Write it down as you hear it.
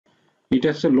এটা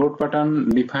হচ্ছে load pattern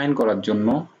define করার জন্য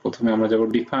প্রথমে আমরা যাব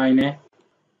ডিফাইনে,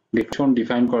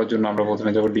 ডিফাইন করার জন্য আমরা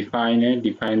প্রথমে যাব ডিফাইনে,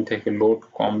 ডিফাইন থেকে লোড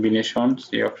কম্বিনেশন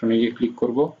এই অপশনে গিয়ে ক্লিক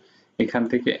করব, এখান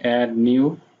থেকে অ্যাড নিউ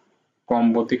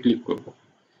কম্বোতে ক্লিক করব।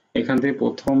 এখান থেকে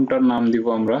প্রথমটার নাম দিব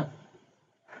আমরা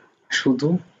শুধু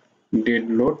dead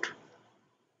load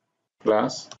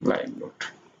plus live load,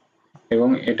 এবং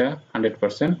এটা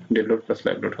 100% dead load plus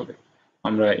live load হবে।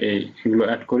 আমরা এগুলো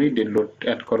অ্যাড করি, ডেড লোড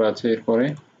অ্যাড করা আছে, এরপরে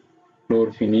ফ্লোর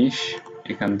ফিনিশ,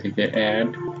 এখান থেকে অ্যাড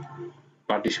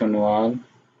পার্টিশন ওয়াল,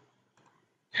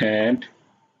 অ্যাড,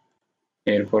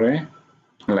 এরপরে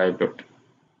লাইভ লোড।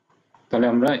 তাহলে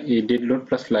আমরা এই dead load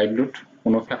plus live load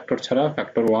কোনো ফ্যাক্টর ছাড়া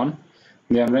ফ্যাক্টর 1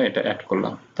 দিয়ে আমরা এটা অ্যাড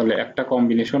করলাম। তাহলে একটা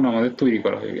কম্বিনেশন আমাদের তৈরি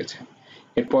করা হয়ে গেছে।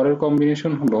 এর পরের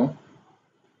কম্বিনেশন হলো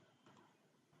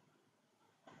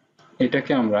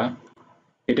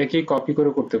এটাকে কপি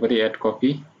করে করতে পারি, অ্যাড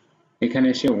কপি, এখানে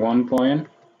এসে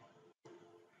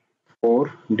 1.4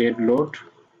 dead load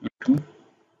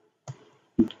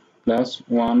plus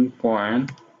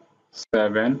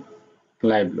 1.7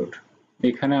 live load.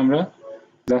 এখানে আমরা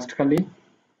জাস্ট খালি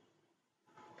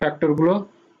ফ্যাক্টর গুলো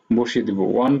বসিয়ে দিব,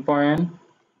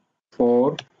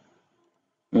 1.4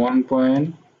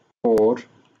 1.4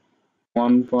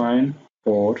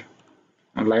 1.4,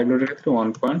 লাইভ লোডের ক্ষেত্রে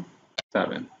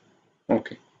 1.7।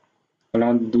 ওকে, তাহলে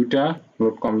আমাদের দুইটা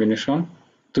লোড কম্বিনেশন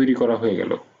তৈরি করা হয়ে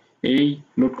গেল। এই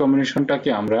লোড কম্বিনেশনটাকে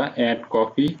আমরা অ্যাড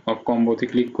কপি অফ কম্বোতে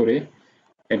ক্লিক করে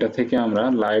এটা থেকে আমরা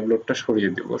লাইভ লোডটা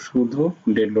সরিয়ে দেব, শুধু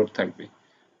ডেড লোড থাকবে।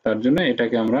 তার জন্য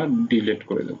এটাকে আমরা ডিলিট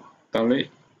করে দেব। তাহলে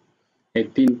এই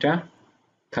তিনটা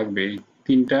থাকবে, এই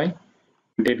তিনটাই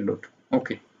ডেড লোড।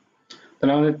 ওকে,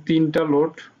 তাহলে আমাদের তিনটা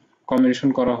লোড কম্বিনেশন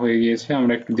করা হয়ে গিয়েছে।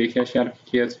 আমরা একটু দেখে আসি আর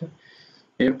কি আছে।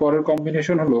 এরপরের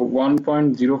কম্বিনেশন হলো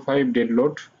 1.05 dead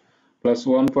load plus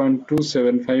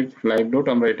 1.275 live load.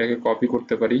 আমরা এটাকে কপি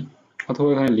করতে পারি অথবা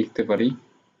এখানে লিখতে পারি।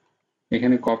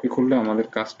 এখানে কপি করলে আমাদের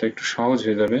কাজটা একটু সহজ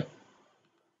হয়ে যাবে।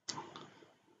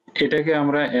 এটাকে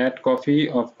আমরা অ্যাড কপি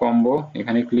অফ কম্বো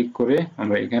এখানে ক্লিক করে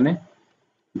আমরা এখানে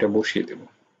এটা বসিয়ে দেব।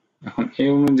 এখন এই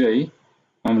অনুযায়ী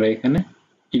আমরা এখানে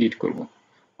এডিট করব।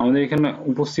 আমাদের এখানে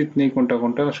উপস্থিত নেই কোনটা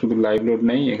কোনটা, শুধু লাইভ লোড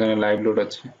নেই, এখানে লাইভ লোড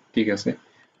আছে, ঠিক আছে।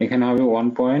 এখানে হবে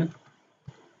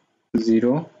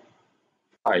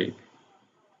 1.05,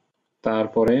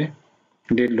 তারপরে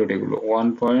ডেড লোড এগুলো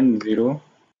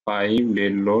 1.05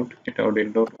 ডেড লোড, এটাও dead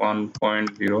load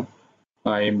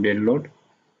 1.05 dead load,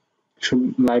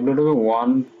 live load হবে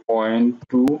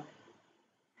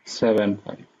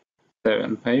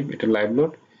 1.275 এটা লাইভ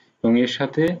লোড, এবং এর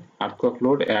সাথে আর্টওয়ার্ক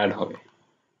লোড অ্যাড হবে।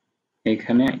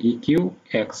 এখানে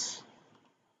EQX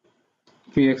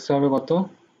হবে কত,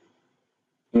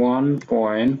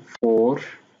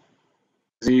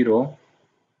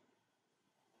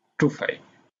 1.4025।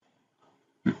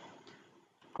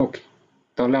 ওকে,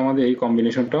 তাহলে আমাদের এই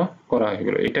কম্বিনেশনটা করা হয়ে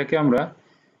গেল। এটাকে আমরা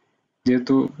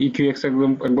যেহেতু EQX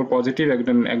একবার পজিটিভ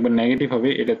একবার নেগেটিভ হবে,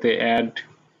 এটাতে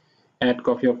অ্যাড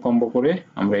কপি অফ কম্বো করে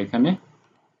আমরা এখানে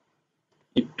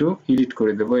একটু এডিট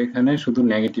করে দেব, এখানে শুধু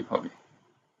নেগেটিভ হবে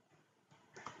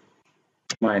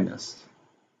মাইনাস,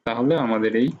 তাহলে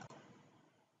আমাদের এই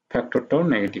ফ্যাক্টরটাও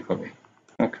নেগেটিভ হবে।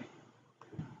 ওকে,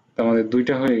 তো আমাদের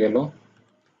দুইটা হয়ে গেল।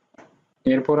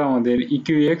 এরপর আমাদের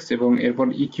EQX এবং এরপর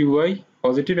EQY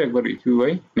পজিটিভ, একবার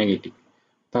EQY নেগেটিভ।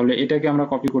 তাহলে এটাকে আমরা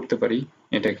কপি করতে পারি,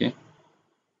 এটাকে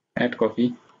অ্যাড কপি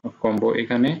অফ কম্বো,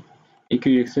 এখানে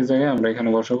EQX এর জায়গায় আমরা এখানে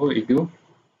বসাবো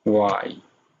EQY,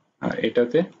 আর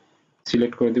এটাতে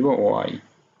সিলেক্ট করে দিব Y।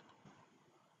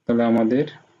 তাহলে আমাদের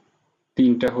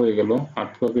তিনটা হয়ে গেল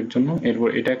আর্টওয়ার্কের জন্য। এরপর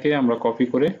এটাকে আমরা কপি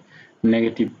করে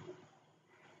নেগেটিভ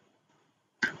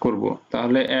করব।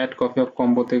 তাহলে অ্যাড কপি অফ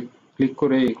কম্বোতে ক্লিক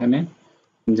করে এখানে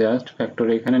জাস্ট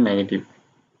ফ্যাক্টরে এখানে নেগেটিভ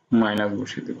মাইনাস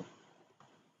বসিয়ে দেব,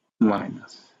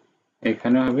 মাইনাস,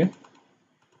 এখানে হবে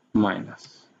মাইনাস।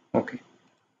 ওকে,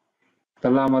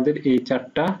 তাহলে আমাদের এই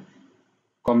চারটা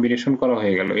কম্বিনেশন করা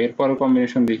হয়ে গেল। এরপর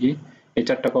কম্বিনেশন দেখি, এই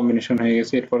চারটা কম্বিনেশন হয়ে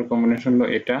গেছে। এরপর কম্বিনেশন হলো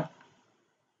এটা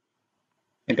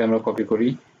আমরা কপি করি,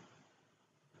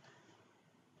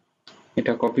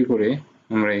 এটা কপি করে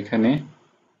আমরা এখানে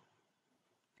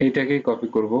এইটাকেই কপি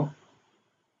করব,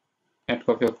 অ্যাড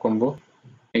কপি অফ কম্বো,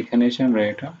 এখানে এসে আমরা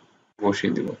এটা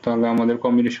বসিয়ে দেব। তাহলে আমাদের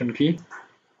কম্বিনেশন কি,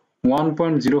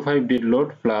 1.05 ডেড লোড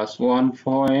প্লাস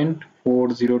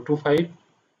 1.4025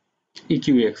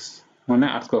 EQX মানে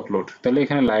আর্টওয়ার্ক লোড। তাহলে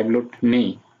এখানে লাইভ লোড নেই,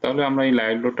 তাহলে আমরা এই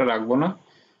লাইভ লোডটা রাখবো না,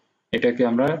 এটাকে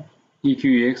আমরা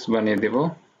EQX বানিয়ে দেব,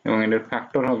 এবং এটার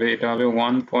ফ্যাক্টর হবে, এটা হবে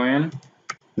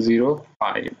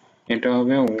 1.05, এটা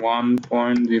হবে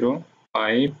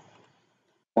 1.05,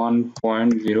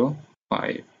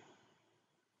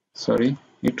 সরি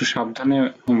একটু সাবধানে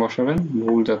বসাবেন,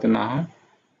 ভুল যাতে না হয়।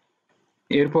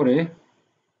 এরপরে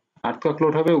আর্থকোয়াক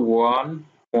লোড হবে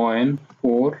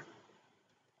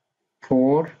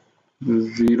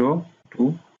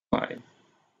 1.44025।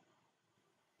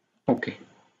 ওকে,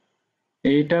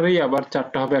 এইটারই আবার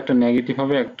চারটা হবে, একটা নেগেটিভ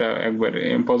হবে, একটা একবার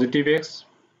পজিটিভ এক্স,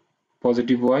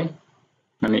 পজিটিভ ওয়াই,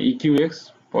 মানে ইকিউ এক্স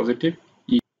পজিটিভ।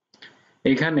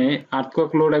 এখানে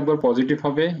আর্থকোয়াক লোড একবার পজিটিভ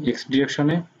হবে এক্স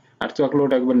ডিরেকশনে, আর্থকোয়াক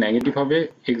লোড একবার নেগেটিভ হবে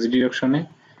এক্স ডিরেকশনে,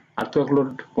 আর্থকোয়াক লোড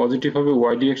পজিটিভ হবে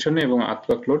ওয়াই ডিরেকশনে, এবং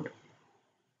আর্থকোয়াক লোড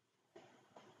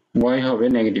ওয়াই হবে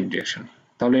নেগেটিভ ডিরেকশনে।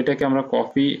 তাহলে এটাকে আমরা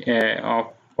কপি অফ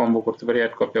কম্বো করতে পারি,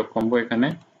 অ্যাড কপি অফ কম্বো। এখানে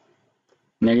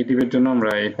নেগেটিভের জন্য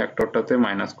আমরা এই ফ্যাক্টরটাতে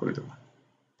মাইনাস করে দেব,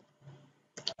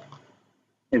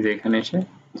 এই যে এখানে এসে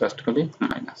জাস্ট খালি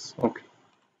মাইনাস। ওকে,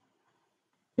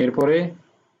 এরপরে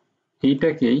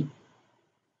এইটাকেই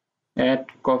অ্যাড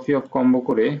কপি অফ কম্বো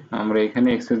করে আমরা এখানে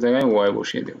এক্স এর জায়গায় ওয়াই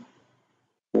বসিয়ে দেব,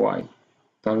 ওয়াই।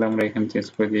 তাহলে আমরা এখানে চেঞ্জ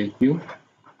করে দিই কিউ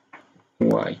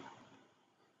ওয়াই।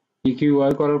 ইকিউ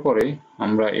ওয়াই করার পরে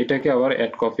আমরা এটাকে আবার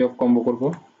অ্যাড কপি অফ কম্বো করব।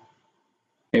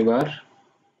 এবার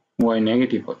ওয়াই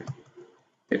নেগেটিভ হবে,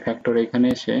 এই ফ্যাক্টর এখানে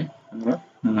এসে আমরা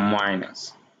মাইনাস,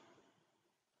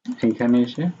 এখানে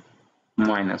এসে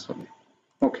মাইনাস হবে।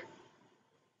 ওকে,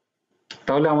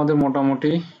 তাহলে আমাদের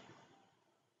মোটামুটি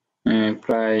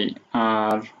প্রায়,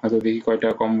 আর হয়তো দেখি কয়টা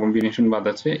কম্বিনেশন বাদ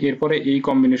আছে। এরপরে এই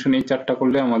কম্বিনেশন এই চারটা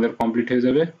করলে আমাদের কমপ্লিট হয়ে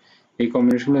যাবে। এই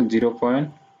কম্বিনেশনে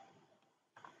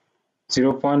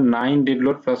 0.9 ডেড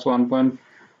লোড প্লাস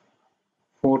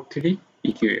 1.43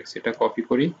 ইকিউএক্স, এটা কপি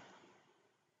করি,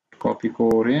 কপি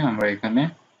করে আমরা এখানে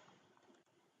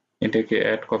এটাকে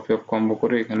অ্যাড কপি অফ কম্বো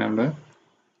করে এখানে আমরা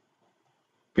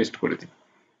পেস্ট করে দিই।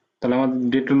 তাহলে আমাদের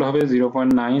ডেড লোড হবে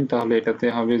 0.9, তাহলে এটাতে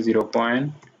হবে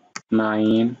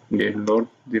 0.9 ডেড লোড,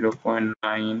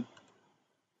 0.9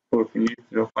 4 মিনিট,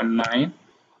 0.9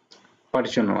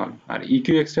 পার্টিশন ওয়াল। আর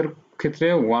ইকিউএক্স এর ক্ষেত্রে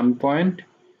 1.03,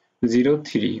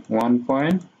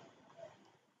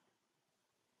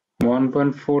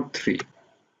 1.43,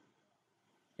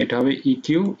 এটা হবে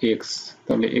ইকিউএক্স।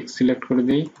 তাহলে এক্স সিলেক্ট করে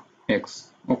দেই, এক্স।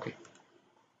 ওকে,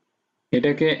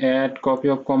 এটাকে অ্যাড কপি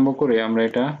অফ কম্বো করে আমরা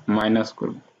এটা মাইনাস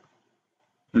করব,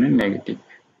 মানে নেগেটিভ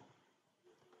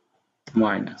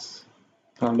মাইনাস,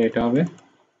 তাহলে এটা হবে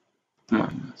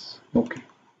মাইনাস। ওকে,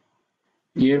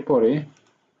 এরপরে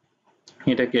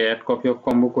এটাকে অ্যাড কপি অফ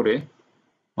কম্বো করে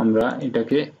আমরা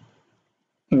এটাকে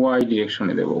ওয়াই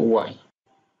ডিরেকশনে দেব, ওয়াই।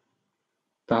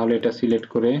 তাহলে এটা সিলেক্ট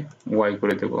করে ওয়াই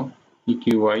করে দেব,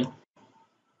 ইকিউ ওয়াই।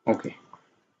 ওকে,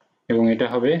 এবং এটা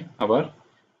হবে আবার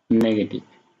নেগেটিভ।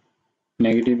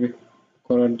 নেগেটিভ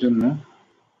করার জন্য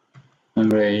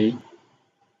আমরা এই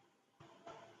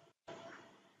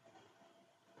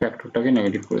ফ্যাক্টরটাকে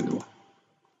নেগেটিভ করে দেব,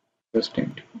 জাস্ট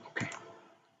নেগেটিভ। ওকে,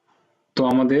 তো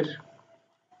আমাদের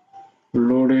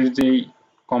লোডের যেই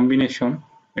কম্বিনেশন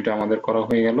এটা আমাদের করা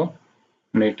হয়ে গেল।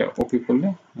 আমরা এটা ওকে করলে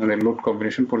আমাদের লোড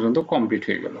কম্বিনেশন পর্যন্ত কমপ্লিট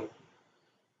হয়ে গেল।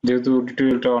 যেহেতু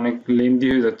টিউটোরিয়ালটা অনেক লেন্থি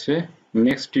হয়ে যাচ্ছে,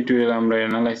 নেক্সট টিউটোরিয়াল আমরা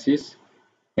অ্যানালাইসিস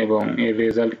এবং এর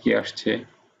রেজাল্ট কি আসছে,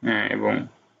 এবং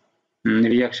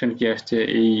রিয়াকশন কি আসছে,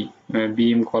 এই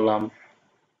বিম কলাম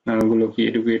গুলো কি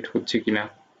এডুকেট হচ্ছে কিনা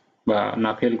বা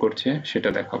না ফেল করছে সেটা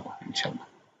দেখাবো ইনশাআল্লাহ।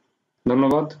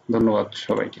 ধন্যবাদ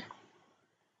সবাইকে।